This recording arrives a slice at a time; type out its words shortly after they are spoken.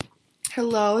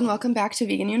Hello and welcome back to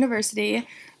Vegan University.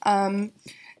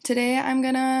 Today I'm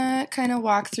gonna kind of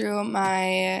walk through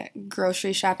my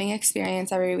grocery shopping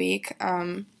experience every week.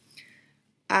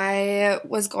 I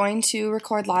was going to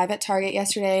record live at Target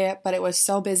yesterday, but it was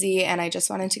so busy and I just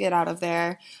wanted to get out of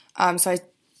there. So I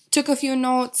took a few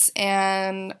notes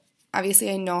and obviously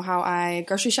I know how I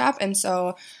grocery shop, and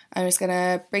so I'm just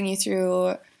gonna bring you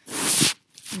through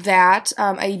that.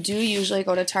 I do usually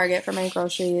go to Target for my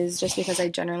groceries just because I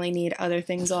generally need other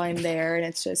things while I'm there, and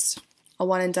it's just a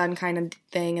one and done kind of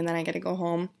thing, and then I get to go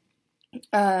home.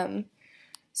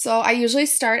 So I usually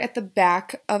start at the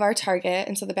back of our Target,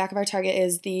 and so the back of our Target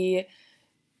is the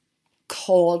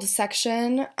cold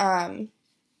section. And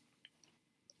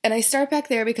I start back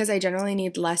there because I generally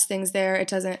need less things there. It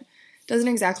doesn't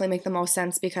exactly make the most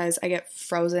sense because I get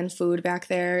frozen food back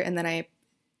there, and then I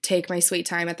take my sweet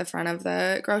time at the front of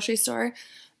the grocery store.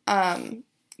 But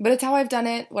it's how I've done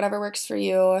it, whatever works for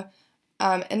you.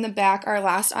 In the back, our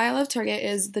last aisle of Target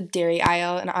is the dairy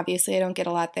aisle, and obviously I don't get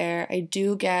a lot there. I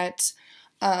do get,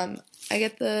 I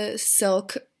get the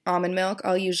Silk almond milk.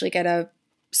 I'll usually get a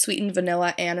sweetened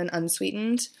vanilla and an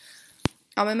unsweetened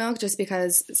almond milk just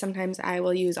because sometimes I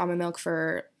will use almond milk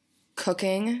for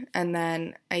cooking, and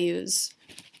then I use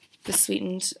the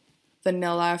sweetened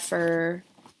vanilla for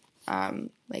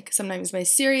like sometimes my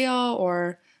cereal,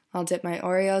 or I'll dip my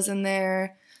Oreos in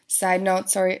there. Side note,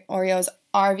 sorry, Oreos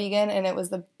are vegan and it was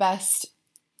the best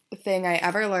thing I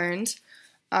ever learned.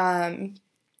 And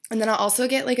then I'll also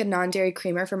get like a non-dairy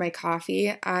creamer for my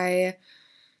coffee. I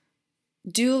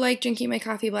do like drinking my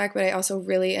coffee black, but I also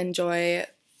really enjoy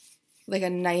like a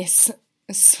nice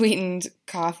sweetened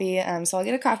coffee. So I'll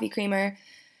get a coffee creamer.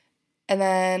 And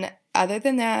then other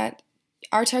than that,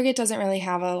 our Target doesn't really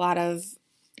have a lot of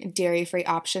dairy-free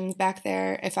options back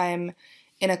there. If I'm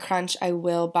in a crunch, I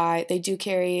will buy, they do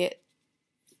carry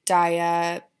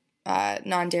Daiya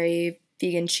non-dairy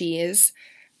vegan cheese,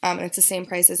 and it's the same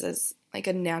prices as like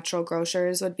a natural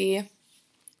grocer's would be.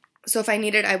 So if I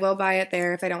need it, I will buy it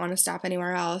there if I don't want to stop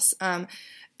anywhere else.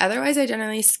 Otherwise, I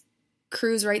generally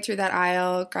cruise right through that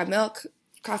aisle, grab milk,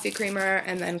 coffee creamer,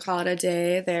 and then call it a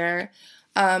day there.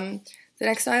 The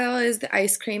next aisle is the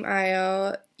ice cream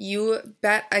aisle. You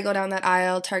bet I go down that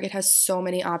aisle. Target has so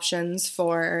many options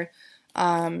for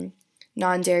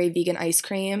non-dairy vegan ice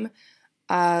cream.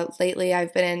 Lately,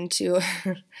 I've been into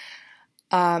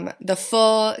the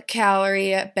full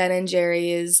calorie Ben &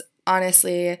 Jerry's.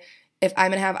 Honestly, if I'm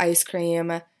going to have ice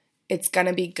cream, it's going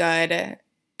to be good,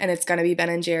 and it's going to be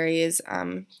Ben & Jerry's.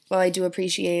 Well, I do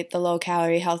appreciate the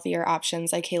low-calorie, healthier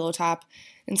options like Halo Top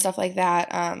and stuff like that.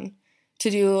 To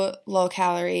do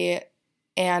low-calorie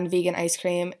and vegan ice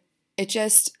cream, it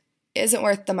just isn't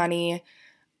worth the money.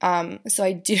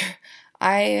 So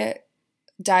I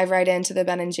dive right into the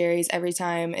Ben & Jerry's every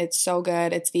time. It's so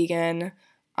good. It's vegan.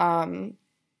 I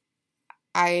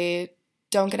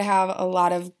don't get to have a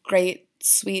lot of great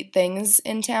sweet things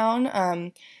in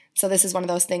town. So this is one of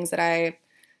those things that I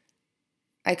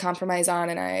compromise on,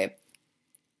 and I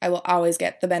will always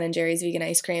get the Ben & Jerry's vegan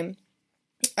ice cream.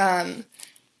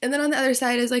 And then on the other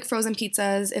side is like frozen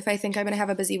pizzas. If I think I'm going to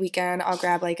have a busy weekend, I'll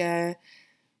grab like an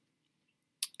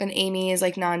Amy's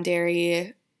like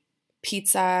non-dairy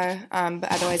pizza,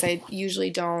 but otherwise I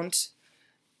usually don't.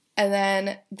 And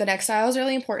then the next aisle is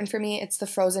really important for me. It's the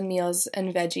frozen meals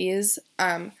and veggies.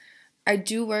 I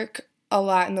do work a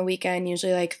lot in the weekend,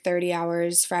 usually like 30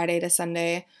 hours Friday to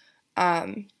Sunday.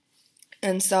 And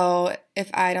so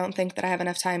if I don't think that I have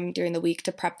enough time during the week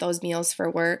to prep those meals for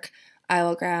work, I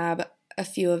will grab a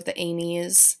few of the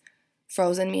Amy's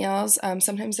frozen meals.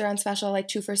 Sometimes they're on special, like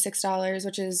 2 for $6,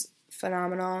 which is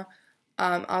phenomenal.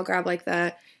 I'll grab like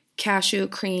the cashew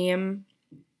cream,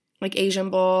 like Asian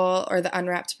bowl, or the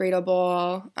unwrapped burrito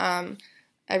bowl. I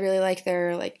really like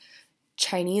their like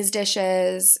Chinese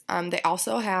dishes. They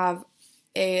also have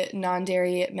a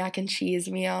non-dairy mac and cheese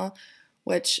meal,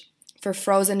 which for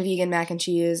frozen vegan mac and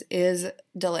cheese is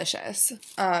delicious.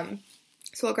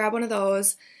 So I'll grab one of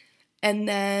those. And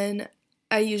then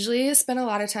I usually spend a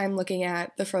lot of time looking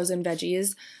at the frozen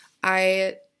veggies.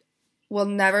 I will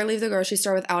never leave the grocery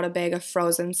store without a bag of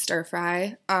frozen stir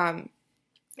fry.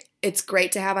 It's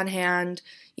great to have on hand.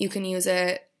 You can use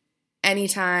it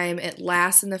anytime. It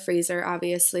lasts in the freezer,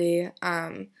 obviously.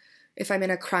 If I'm in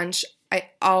a crunch, I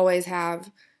always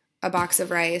have a box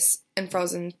of rice and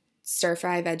frozen stir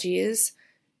fry veggies,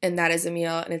 and that is a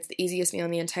meal, and it's the easiest meal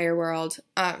in the entire world.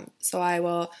 So I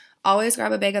will always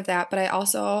grab a bag of that, but I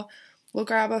also will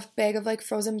grab a bag of like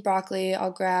frozen broccoli.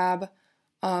 I'll grab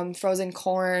frozen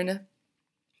corn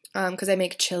because I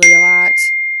make chili a lot.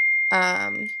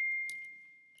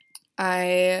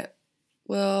 I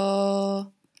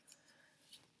will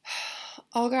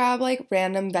I'll grab like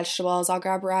random vegetables. I'll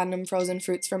grab random frozen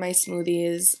fruits for my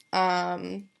smoothies.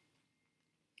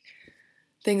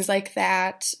 Things like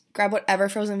that. Grab whatever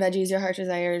frozen veggies your heart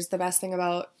desires. The best thing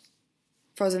about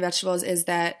frozen vegetables is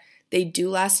that they do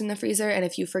last in the freezer, and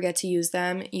if you forget to use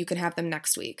them, you can have them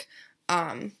next week.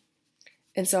 And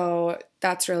so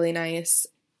that's really nice.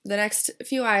 The next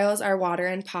few aisles are water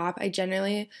and pop. I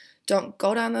generally don't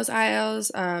go down those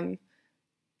aisles.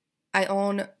 I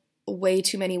own way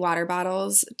too many water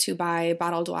bottles to buy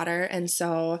bottled water, and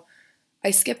so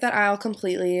I skip that aisle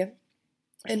completely.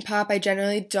 In pop, I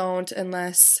generally don't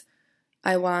unless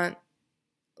I want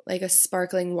like a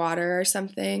sparkling water or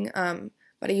something.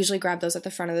 But I usually grab those at the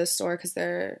front of the store because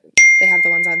they have the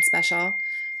ones on special.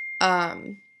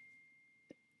 And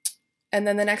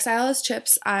then the next aisle is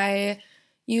chips. I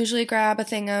usually grab a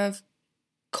thing of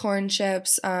corn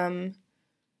chips. They're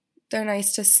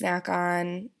nice to snack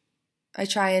on. I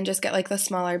try and just get like the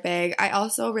smaller bag. I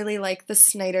also really like the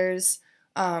Snyder's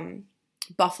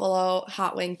Buffalo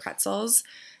hot wing pretzels.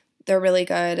 They're really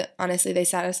good. Honestly, they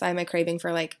satisfy my craving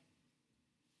for like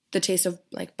the taste of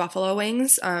like buffalo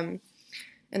wings.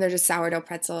 And they're just sourdough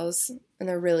pretzels, and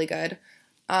they're really good.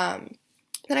 The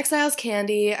next aisle is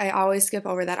candy. I always skip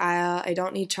over that aisle. I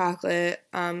don't need chocolate.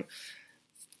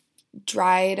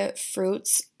 Dried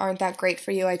fruits aren't that great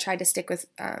for you. I tried to stick with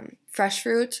fresh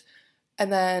fruit,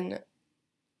 and then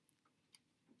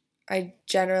I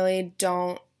generally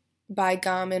don't buy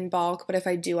gum in bulk, but if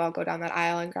I do, I'll go down that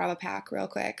aisle and grab a pack real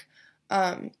quick.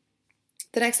 The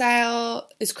next aisle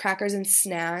is crackers and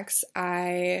snacks.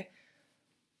 I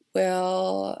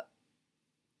will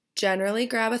generally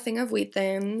grab a thing of Wheat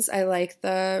Thins. I like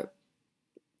the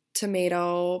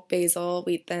tomato basil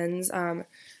Wheat Thins.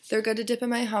 They're good to dip in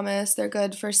my hummus. They're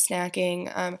good for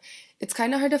snacking. It's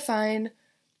kind of hard to find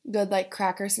good like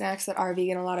cracker snacks that are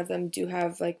vegan. A lot of them do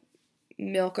have like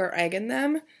milk or egg in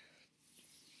them.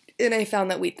 And I found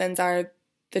that Wheat Thins are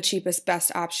the cheapest,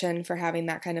 best option for having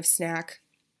that kind of snack.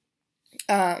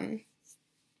 And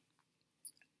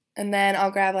then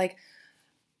I'll grab like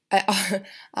I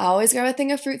always grab a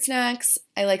thing of fruit snacks.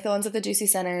 I like the ones at the Juicy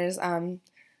Centers.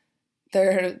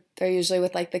 They're usually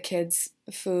with like the kids'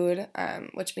 food,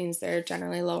 which means they're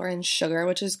generally lower in sugar,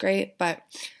 which is great. But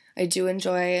I do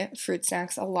enjoy fruit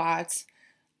snacks a lot.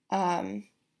 Other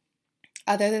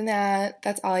than that,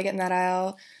 that's all I get in that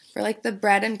aisle. For like the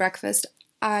bread and breakfast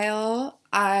aisle,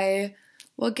 I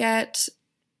will get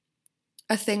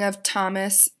a thing of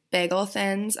Thomas bagel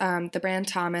thins. The brand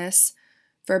Thomas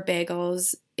for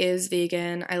bagels is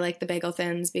vegan. I like the bagel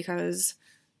thins because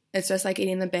it's just like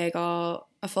eating the bagel,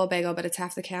 a full bagel, but it's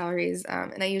half the calories.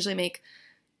 And I usually make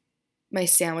my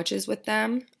sandwiches with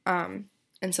them. And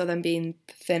so them being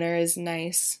thinner is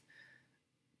nice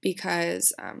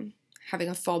because having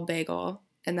a full bagel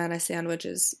and then a sandwich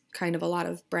is kind of a lot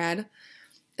of bread.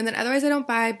 And then otherwise I don't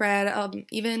buy bread.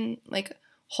 Even like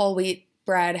whole wheat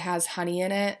bread has honey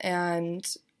in it. And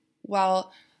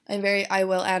while I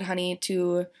will add honey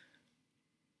to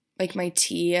like my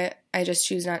tea, I just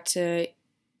choose not to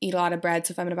eat a lot of bread.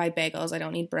 So if I'm going to buy bagels, I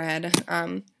don't need bread.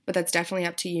 But that's definitely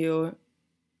up to you.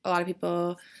 A lot of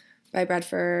people buy bread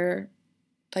for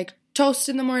like toast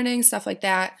in the morning, stuff like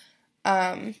that.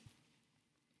 I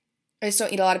just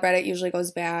don't eat a lot of bread. It usually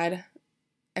goes bad.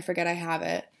 I forget I have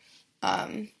it.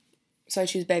 So I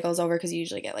choose bagels over because you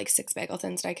usually get like 6 bagel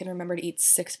thins, and I can remember to eat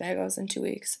 6 bagels in 2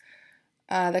 weeks.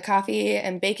 The coffee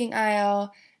and baking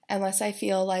aisle, unless I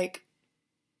feel like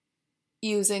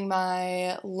using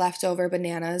my leftover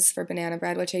bananas for banana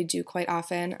bread, which I do quite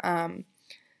often.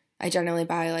 I generally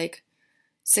buy like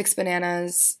 6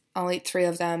 bananas. I'll eat 3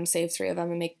 of them, save 3 of them,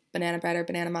 and make banana bread or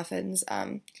banana muffins.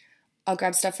 I'll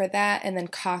grab stuff for that. And then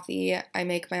coffee. I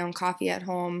make my own coffee at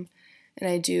home, and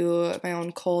I do my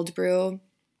own cold brew.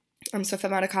 So if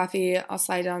I'm out of coffee, I'll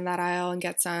slide down that aisle and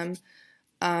get some.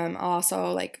 I'll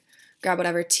also like grab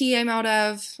whatever tea I'm out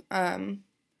of. I'm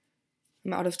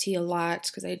out of tea a lot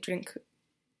because I drink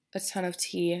a ton of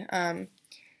tea.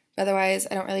 Otherwise,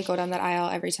 I don't really go down that aisle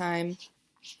every time.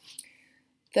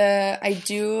 I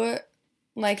do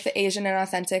like the Asian and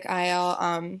authentic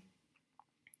aisle.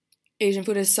 Asian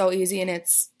food is so easy, and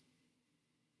it's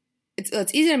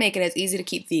easy to make and it's easy to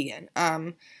keep vegan.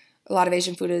 A lot of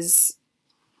Asian food is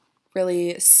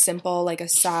really simple, like a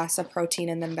sauce, a protein,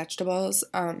 and then vegetables,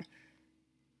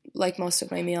 like most of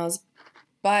my meals.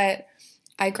 But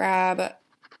I grab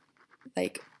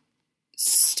like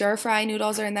stir fry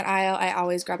noodles are in that aisle. I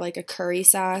always grab like a curry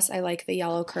sauce. I like the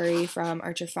yellow curry from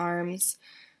Archer Farms.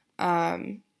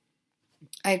 I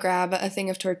grab a thing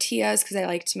of tortillas because I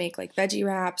like to make like veggie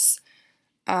wraps.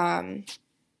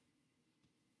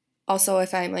 Also,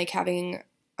 if I'm like having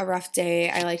a rough day,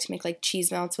 I like to make like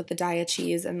cheese melts with the Daiya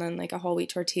cheese and then like a whole wheat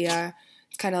tortilla.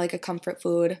 It's kind of like a comfort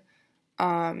food.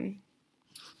 And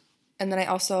then I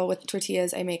also, with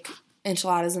tortillas, I make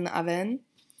enchiladas in the oven,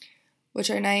 which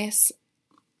are nice.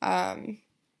 Honestly,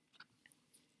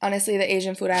 the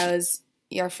Asian food aisle is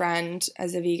your friend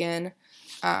as a vegan.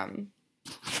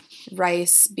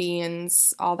 Rice,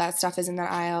 beans, all that stuff is in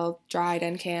that aisle, dried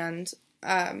and canned.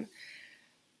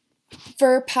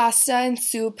 For pasta and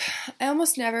soup, I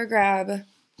almost never grab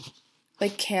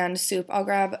like canned soup. I'll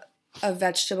grab a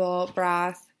vegetable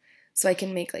broth so I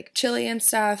can make like chili and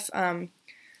stuff.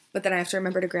 But then I have to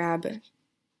remember to grab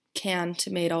canned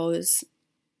tomatoes,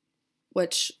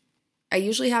 which I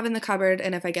usually have in the cupboard,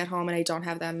 and if I get home and I don't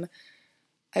have them,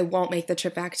 I won't make the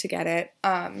trip back to get it.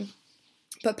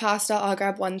 But pasta, I'll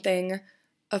grab one thing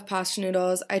of pasta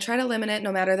noodles. I try to limit it,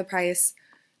 no matter the price,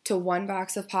 to 1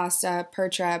 box of pasta per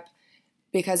trip,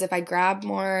 because if I grab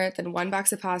more than 1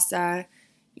 box of pasta,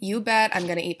 you bet I'm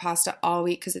going to eat pasta all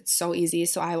week because it's so easy,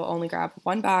 so I will only grab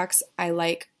 1 box. I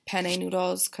like penne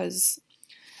noodles because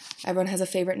everyone has a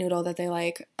favorite noodle that they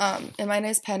like, and mine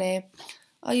is penne.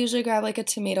 I'll usually grab like a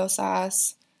tomato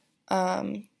sauce,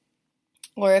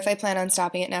 or if I plan on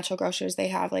stopping at Natural Grocers, they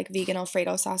have like vegan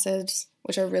Alfredo sauces,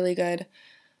 which are really good.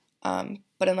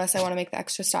 But unless I want to make the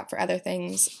extra stop for other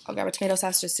things, I'll grab a tomato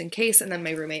sauce just in case. And then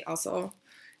my roommate also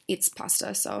eats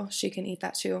pasta, so she can eat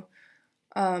that too.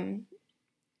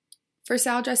 For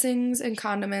salad dressings and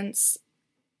condiments,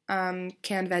 canned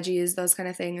veggies, those kind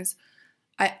of things,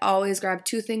 I always grab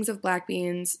 2 things of black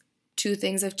beans, 2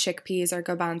 things of chickpeas or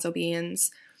garbanzo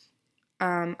beans.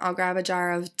 I'll grab a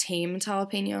jar of tamed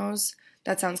jalapenos.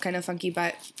 That sounds kind of funky,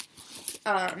 but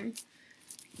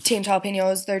tamed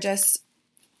jalapenos, they're just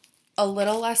a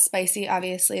little less spicy.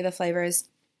 Obviously, the flavor is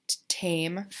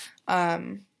tame.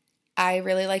 I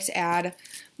really like to add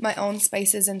my own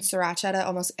spices and sriracha to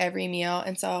almost every meal,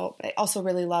 and so I also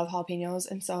really love jalapenos,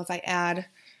 and so if I add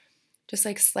just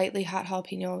like slightly hot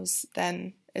jalapenos,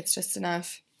 then it's just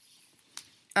enough.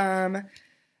 I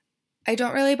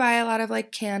don't really buy a lot of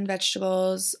like canned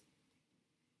vegetables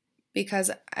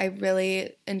because I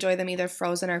really enjoy them either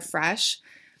frozen or fresh.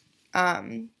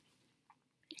 Canned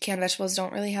vegetables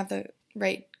don't really have the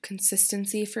right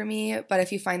consistency for me, but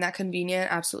if you find that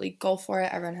convenient, absolutely go for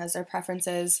it. Everyone has their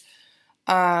preferences.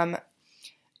 If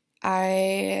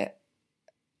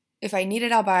I need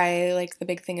it, I'll buy like the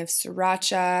big thing of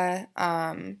sriracha.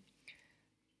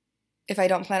 If I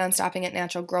don't plan on stopping at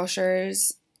Natural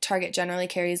Grocers, Target generally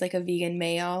carries like a vegan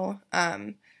mayo.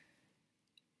 And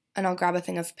I'll grab a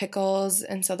thing of pickles,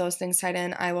 and so those things tied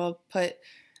in, I will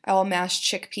mash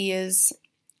chickpeas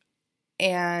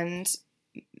and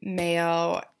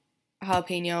mayo,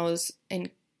 jalapenos, and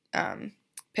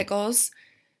pickles,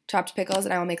 chopped pickles,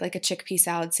 and I will make like a chickpea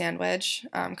salad sandwich,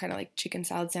 kind of like chicken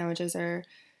salad sandwiches or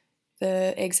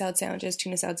the egg salad sandwiches,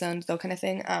 tuna salad sandwich, that kind of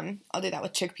thing. I'll do that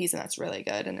with chickpeas, and that's really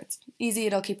good, and it's easy.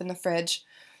 It'll keep in the fridge.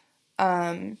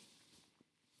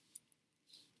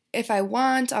 If I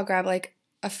want, I'll grab like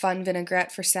a fun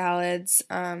vinaigrette for salads.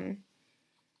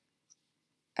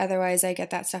 Otherwise, I get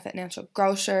that stuff at Natural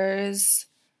Grocers.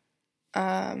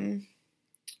 What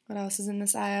else is in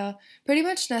this aisle? Pretty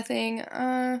much nothing.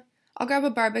 I'll grab a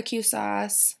barbecue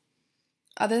sauce.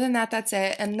 Other than that, that's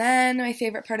it. And then my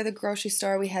favorite part of the grocery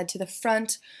store, we head to the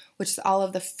front, which is all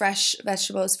of the fresh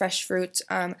vegetables, fresh fruit.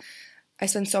 I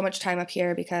spend so much time up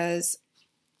here because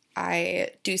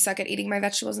I do suck at eating my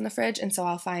vegetables in the fridge, and so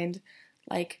I'll find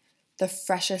like the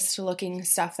freshest looking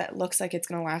stuff that looks like it's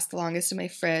going to last the longest in my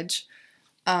fridge.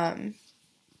 I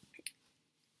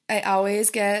always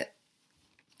get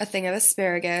a thing of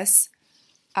asparagus.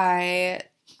 I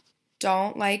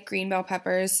don't like green bell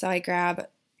peppers, so I grab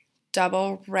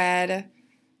double red,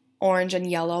 orange, and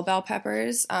yellow bell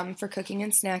peppers. For cooking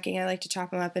and snacking, I like to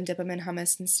chop them up and dip them in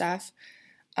hummus and stuff.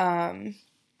 I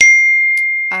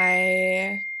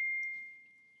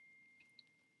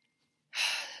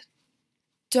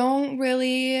don't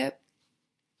really...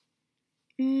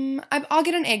 I'll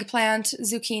get an eggplant,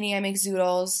 zucchini. I make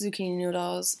zucchini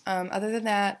noodles. Other than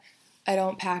that, I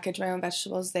don't package my own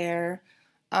vegetables there.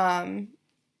 I'll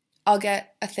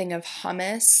get a thing of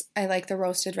hummus. I like the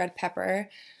roasted red pepper.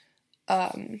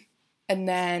 And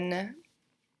then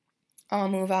I'll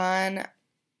move on.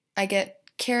 I get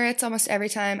carrots almost every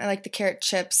time. I like the carrot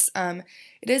chips.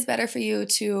 It is better for you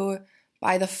to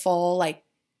buy the full like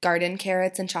garden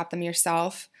carrots and chop them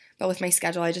yourself. But with my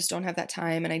schedule, I just don't have that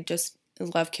time, and I just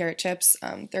love carrot chips.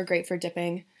 They're great for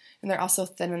dipping, and they're also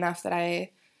thin enough that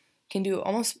I can do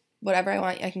almost whatever I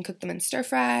want. I can cook them in stir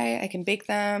fry, I can bake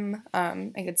them,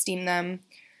 I could steam them,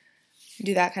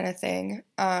 do that kind of thing.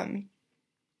 I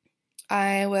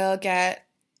will get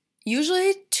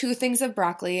Usually 2 things of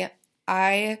broccoli.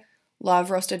 I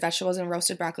love roasted vegetables, and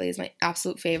roasted broccoli is my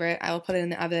absolute favorite. I will put it in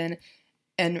the oven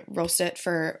and roast it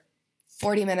for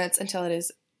 40 minutes until it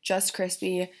is just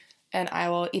crispy, and I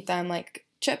will eat them like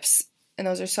chips, and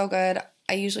those are so good.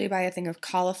 I usually buy a thing of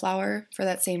cauliflower for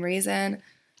that same reason.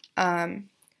 I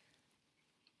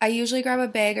usually grab a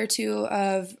bag or 2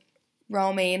 of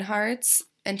romaine hearts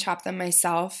and chop them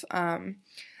myself. I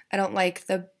don't like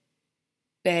the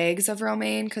bags of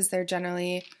romaine because they're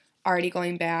generally already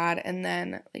going bad, and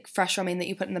then like fresh romaine that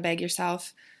you put in the bag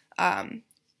yourself.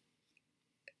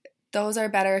 Those are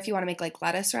better if you want to make like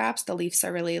lettuce wraps. The leaves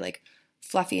are really like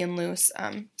fluffy and loose.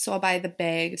 So I'll buy the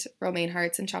bagged romaine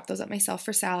hearts and chop those up myself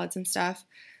for salads and stuff.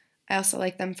 I also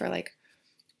like them for like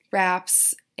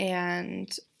wraps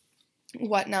and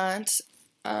whatnot.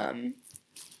 I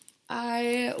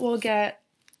will get,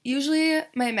 usually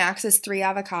my max is 3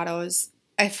 avocados.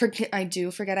 I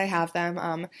do forget I have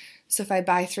them. So if I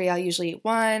buy 3, I'll usually eat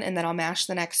 1, and then I'll mash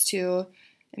the next 2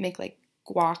 and make like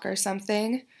guac or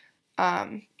something.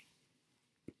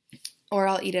 Or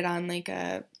I'll eat it on like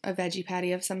a veggie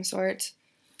patty of some sort.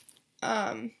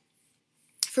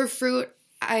 For fruit,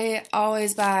 I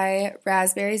always buy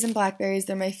raspberries and blackberries.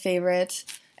 They're my favorite.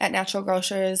 At Natural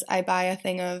Grocers, I buy a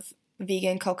thing of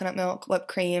vegan coconut milk whipped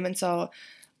cream, and so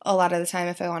a lot of the time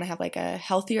if I want to have like a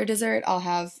healthier dessert, I'll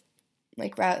have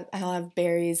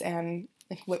berries and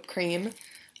like whipped cream,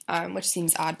 which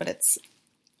seems odd, but it's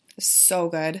so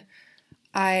good.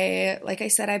 Like I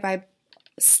said, I buy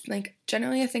like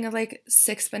generally a thing of like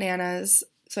 6 bananas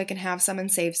so I can have some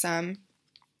and save some.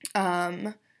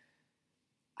 I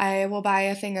will buy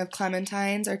a thing of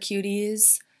clementines or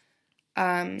cuties.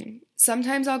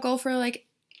 Sometimes I'll go for like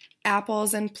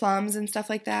apples and plums and stuff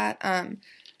like that.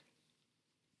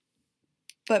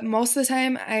 But most of the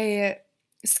time I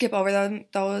skip over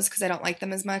those because I don't like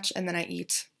them as much, and then I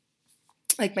eat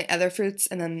like my other fruits,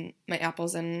 and then my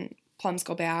apples and plums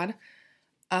go bad.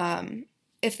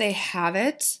 If they have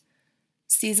it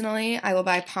seasonally, I will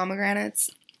buy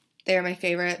pomegranates. They are my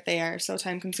favorite. They are so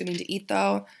time consuming to eat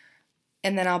though.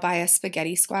 And then I'll buy a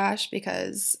spaghetti squash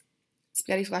because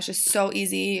spaghetti squash is so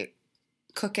easy.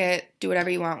 Cook it, do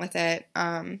whatever you want with it.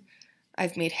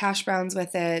 I've made hash browns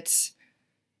with it.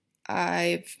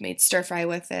 I've made stir fry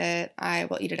with it. I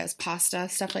will eat it as pasta,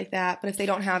 stuff like that. But if they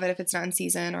don't have it, if it's not in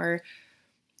season or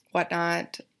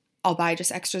whatnot, I'll buy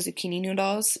just extra zucchini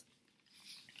noodles.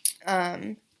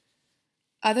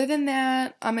 Other than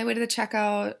that, on my way to the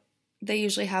checkout, they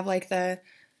usually have like the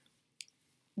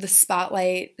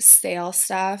Spotlight sale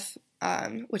stuff,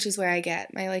 which is where I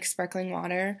get my like sparkling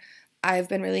water. I've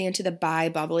been really into the Bai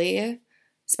bubbly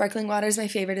sparkling waters. My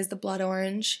favorite is the blood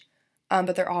orange,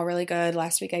 but they're all really good.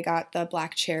 Last week I got the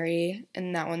black cherry,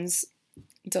 and that one's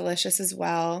delicious as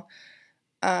well.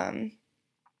 I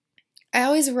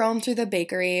always roam through the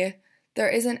bakery. There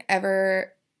isn't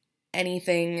ever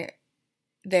anything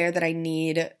there that I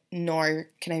need, nor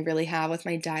can I really have with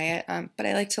my diet. But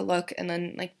I like to look, and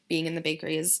then like being in the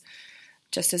bakery is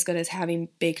just as good as having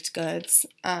baked goods.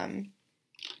 And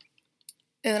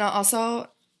then I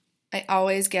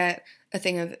always get a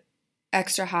thing of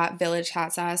extra hot Village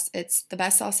hot sauce. It's the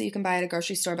best salsa you can buy at a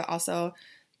grocery store, but also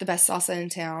the best salsa in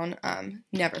town.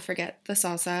 Never forget the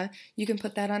salsa. You can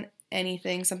put that on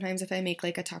anything. Sometimes if I make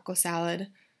like a taco salad,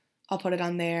 I'll put it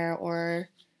on there, or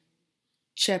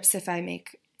chips if I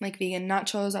make like vegan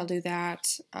nachos, I'll do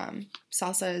that.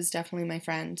 Salsa is definitely my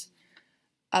friend.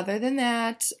 Other than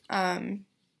that, I'm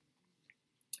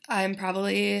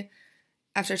probably,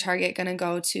 after Target, gonna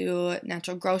go to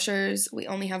Natural Grocers. We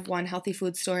only have one healthy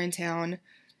food store in town,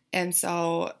 and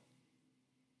so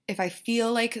if I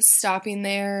feel like stopping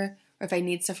there, or if I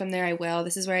need stuff from there, I will.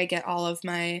 This is where I get all of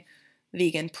my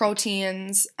vegan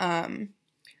proteins. I'm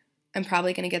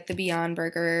probably gonna get the Beyond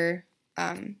Burger,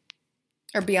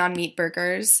 or Beyond Meat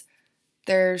burgers.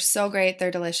 They're so great.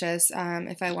 They're delicious.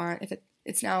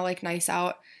 It's now like nice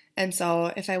out, and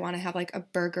so if I want to have like a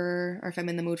burger, or if I'm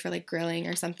in the mood for like grilling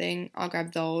or something, I'll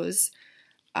grab those.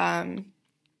 I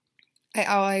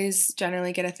always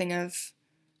generally get a thing of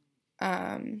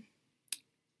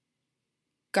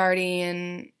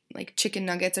Guardian like chicken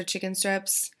nuggets or chicken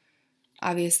strips.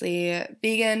 Obviously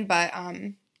vegan, but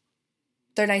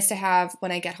they're nice to have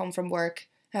when I get home from work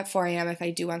at 4 a.m. if I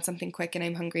do want something quick and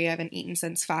I'm hungry. I haven't eaten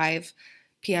since 5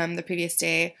 p.m. the previous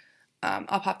day.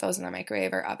 I'll pop those in the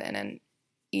microwave or oven and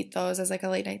eat those as like a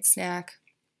late night snack.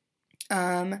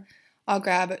 I'll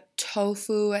grab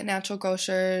tofu at Natural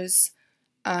Grocers.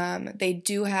 They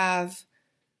do have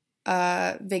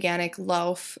veganic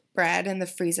loaf bread in the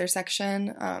freezer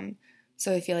section.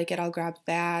 So if I feel like it, I'll grab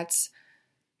that.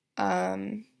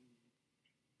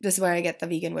 this is where I get the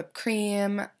vegan whipped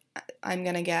cream. I'm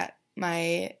going to get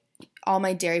all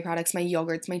my dairy products, my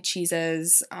yogurts, my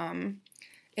cheeses.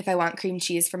 If I want cream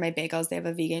cheese for my bagels, they have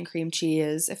a vegan cream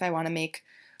cheese. If I want to make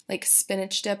like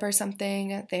spinach dip or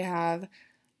something, they have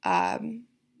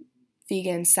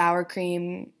vegan sour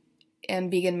cream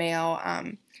and vegan mayo.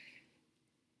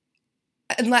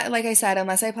 Like I said,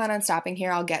 unless I plan on stopping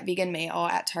here, I'll get vegan mayo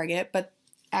at Target. But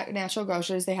at Natural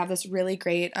Grocers, they have this really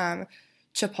great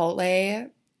Chipotle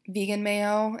vegan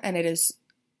mayo, and it is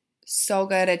so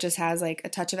good. It just has like a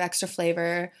touch of extra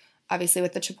flavor, obviously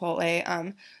with the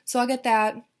Chipotle. So I'll get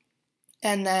that,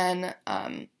 and then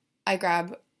I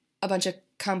grab a bunch of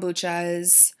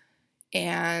kombuchas,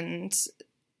 and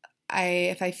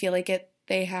if I feel like it,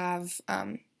 they have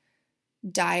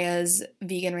Daya's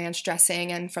vegan ranch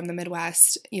dressing, and from the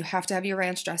Midwest, you have to have your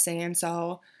ranch dressing, and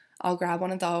so I'll grab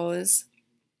one of those.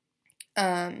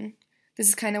 This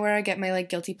is kind of where I get my like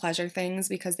guilty pleasure things,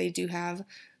 because they do have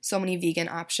so many vegan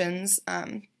options.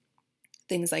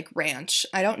 Things like ranch.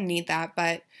 I don't need that,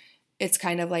 but it's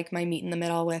kind of like my meat in the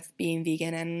middle with being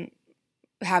vegan and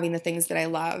having the things that I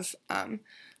love.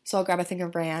 So I'll grab a thing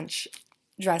of ranch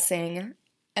dressing,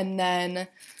 and then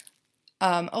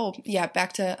I'll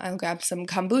grab some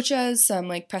kombuchas, some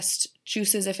like pressed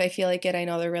juices if I feel like it. I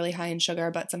know they're really high in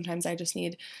sugar, but sometimes I just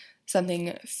need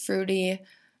something fruity.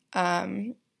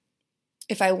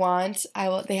 If I want,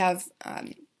 they have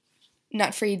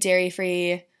nut-free,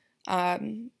 dairy-free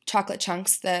chocolate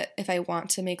chunks that if I want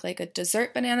to make like a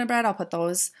dessert banana bread,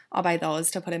 I'll buy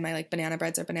those to put in my like banana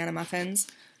breads or banana muffins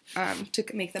to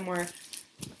make them more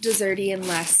desserty and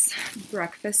less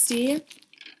breakfasty.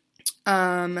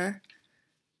 And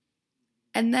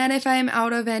then if I'm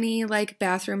out of any like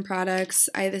bathroom products,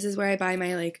 this is where I buy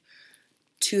my like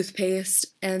toothpaste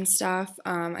and stuff.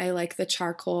 I like the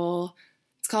charcoal.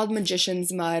 It's called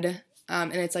Magician's Mud,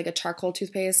 and it's like a charcoal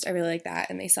toothpaste. I really like that,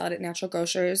 and they sell it at Natural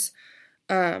Grocers.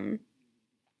 And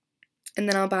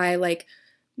then I'll buy like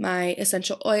my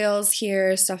essential oils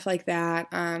here, stuff like that,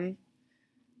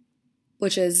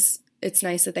 it's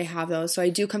nice that they have those. So I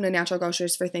do come to Natural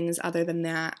Grocers for things other than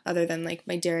like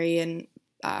my dairy and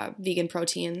vegan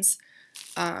proteins.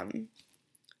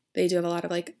 They do have a lot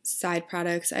of like side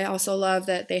products. I also love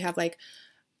that they have like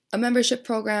a membership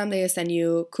program. They send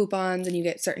you coupons and you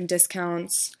get certain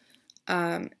discounts.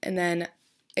 And then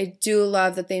I do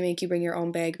love that they make you bring your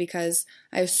own bag, because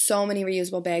I have so many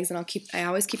reusable bags, and I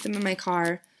always keep them in my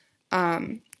car.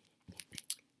 But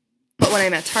when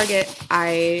I'm at Target,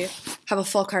 I have a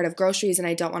full cart of groceries and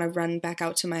I don't want to run back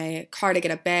out to my car to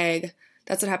get a bag.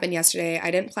 That's what happened yesterday.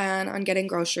 I didn't plan on getting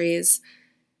groceries,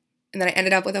 and then I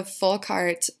ended up with a full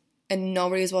cart and no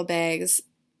reusable bags,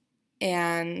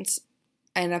 and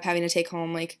I ended up having to take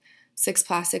home like 6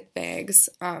 plastic bags.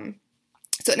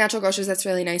 So at Natural Grocers, that's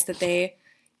really nice that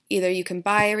either you can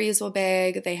buy a reusable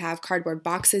bag, they have cardboard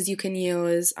boxes you can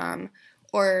use,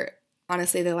 or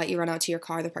honestly, they let you run out to your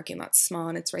car. The parking lot's small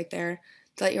and it's right there.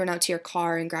 They let you run out to your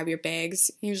car and grab your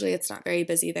bags. Usually it's not very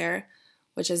busy there,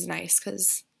 which is nice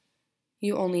because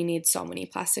you only need so many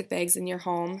plastic bags in your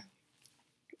home.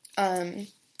 Other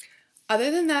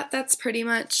than that, that's pretty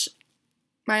much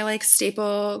my like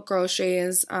staple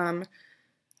groceries.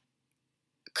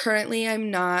 Currently,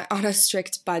 I'm not on a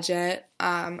strict budget.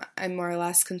 I'm more or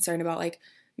less concerned about like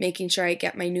making sure I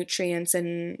get my nutrients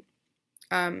and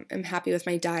am happy with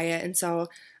my diet. And so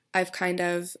I've kind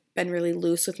of been really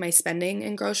loose with my spending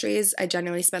in groceries. I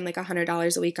generally spend like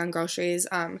 $100 a week on groceries.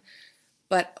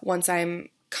 But once I'm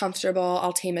comfortable,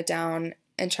 I'll tame it down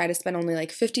and try to spend only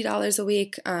like $50 a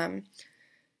week.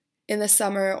 In the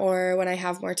summer or when I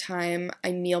have more time,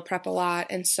 I meal prep a lot.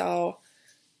 And so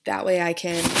that way I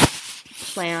can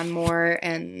plan more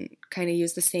and kind of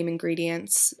use the same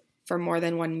ingredients for more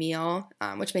than one meal,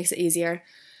 which makes it easier.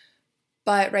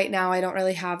 But right now I don't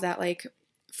really have that like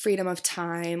freedom of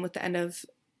time with the end of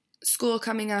school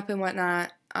coming up and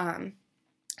whatnot.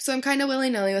 So I'm kind of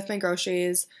willy-nilly with my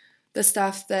groceries. The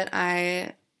stuff that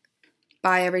I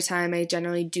buy every time, I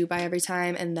generally do buy every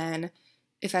time. And then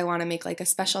if I want to make like a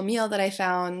special meal that I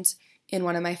found in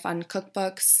one of my fun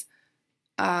cookbooks,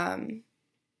 I'll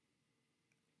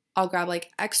grab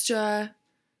like extra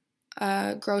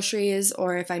groceries,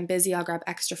 or if I'm busy, I'll grab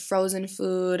extra frozen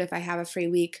food. If I have a free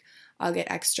week, I'll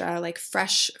get extra like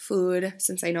fresh food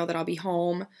since I know that I'll be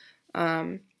home.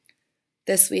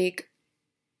 This week,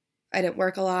 I didn't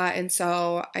work a lot, and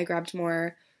so I grabbed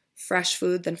more fresh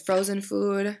food than frozen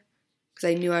food because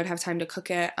I knew I would have time to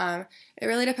cook it. It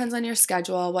really depends on your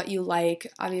schedule, what you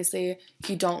like. Obviously, if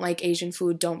you don't like Asian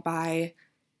food, don't buy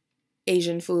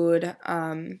Asian food.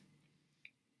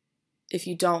 If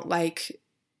you don't like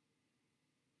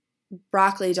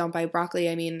broccoli, don't buy broccoli.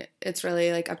 I mean, it's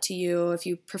really like up to you. If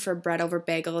you prefer bread over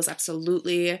bagels,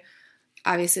 absolutely.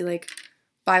 Obviously, like,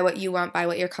 buy what you want, buy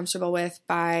what you're comfortable with,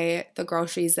 buy the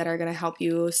groceries that are going to help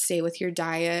you stay with your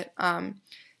diet.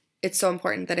 It's so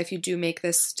important that if you do make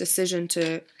this decision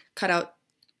to cut out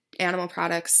animal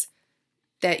products,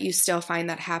 that you still find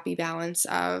that happy balance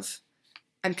of,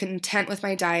 I'm content with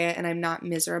my diet and I'm not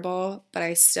miserable, but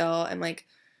I still am like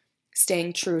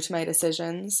staying true to my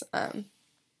decisions.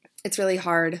 It's really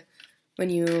hard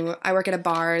when I work at a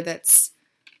bar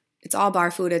it's all bar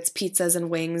food. It's pizzas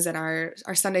and wings, and our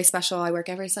Sunday special, I work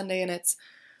every Sunday, and it's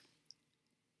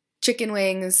chicken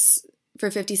wings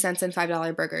for 50 cents and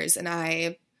 $5 burgers. And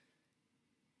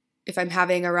if I'm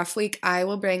having a rough week, I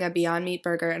will bring a Beyond Meat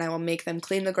burger and I will make them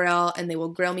clean the grill and they will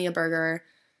grill me a burger.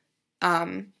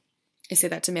 I say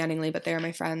that demandingly, but they are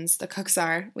my friends. The cooks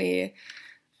are.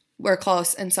 We're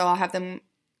close, and so I'll have them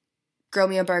grill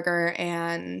me a burger,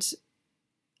 and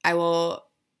I will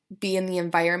be in the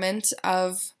environment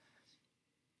of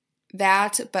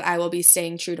that, but I will be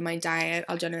staying true to my diet.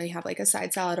 I'll generally have like a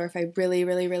side salad, or if I really,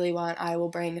 really, really want, I will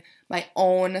bring my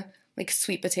own like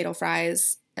sweet potato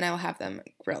fries and I will have them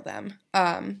grill them,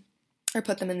 or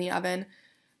put them in the oven.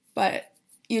 But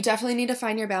you definitely need to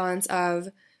find your balance of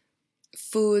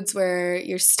foods where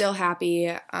you're still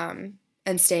happy,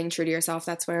 and staying true to yourself.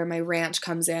 That's where my ranch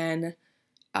comes in.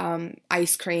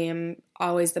 Ice cream,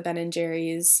 always the Ben and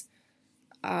Jerry's,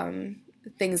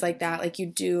 things like that. Like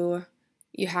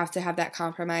you have to have that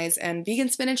compromise. And vegan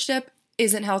spinach dip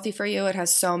isn't healthy for you. It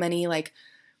has so many like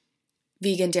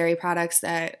vegan dairy products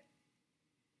that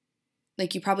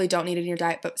like you probably don't need in your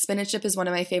diet, but spinach dip is one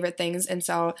of my favorite things. And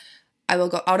so I will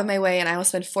go out of my way and I will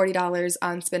spend $40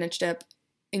 on spinach dip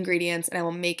ingredients, and I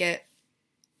will make it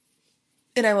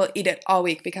and I will eat it all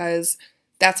week because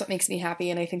that's what makes me happy.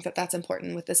 And I think that that's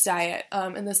important with this diet,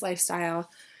 and this lifestyle.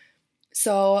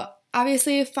 So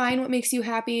obviously find what makes you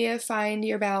happy, find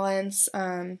your balance,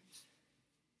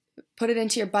 put it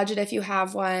into your budget if you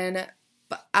have one.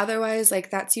 But otherwise, like,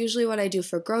 that's usually what I do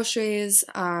for groceries.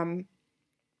 If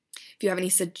you have any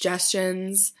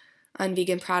suggestions on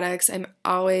vegan products, I'm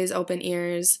always open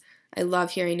ears. I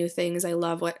love hearing new things. I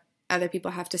love what other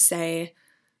people have to say.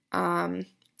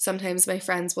 Sometimes my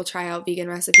friends will try out vegan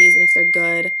recipes, and if they're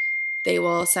good, they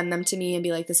will send them to me and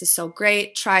be like, this is so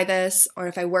great, try this. Or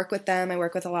if I work with them, I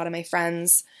work with a lot of my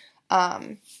friends,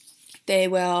 they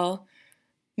will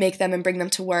make them and bring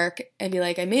them to work and be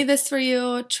like, I made this for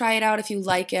you, try it out. If you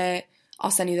like it,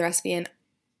 I'll send you the recipe, and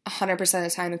 100% of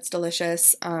the time it's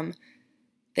delicious.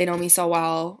 They know me so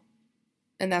well,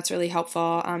 and that's really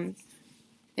helpful.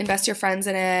 Invest your friends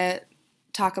in it,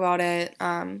 talk about it.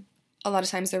 A lot of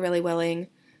times they're really willing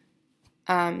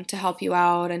to help you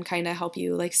out and kind of help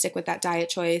you like stick with that diet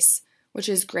choice, which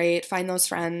is great. Find those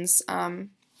friends.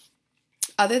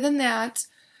 Other than that,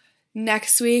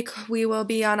 next week we will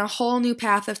be on a whole new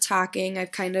path of talking.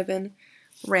 I've kind of been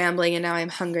rambling and now I'm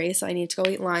hungry, so I need to go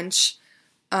eat lunch.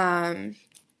 I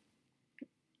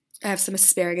have some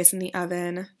asparagus in the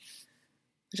oven,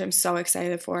 which I'm so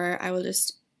excited for. I will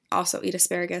just also eat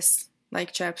asparagus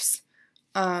like chips.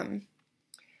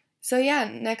 So yeah,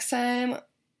 next time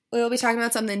we will be talking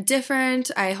about something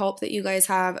different. I hope that you guys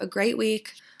have a great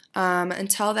week.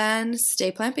 Until then,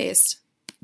 stay plant-based.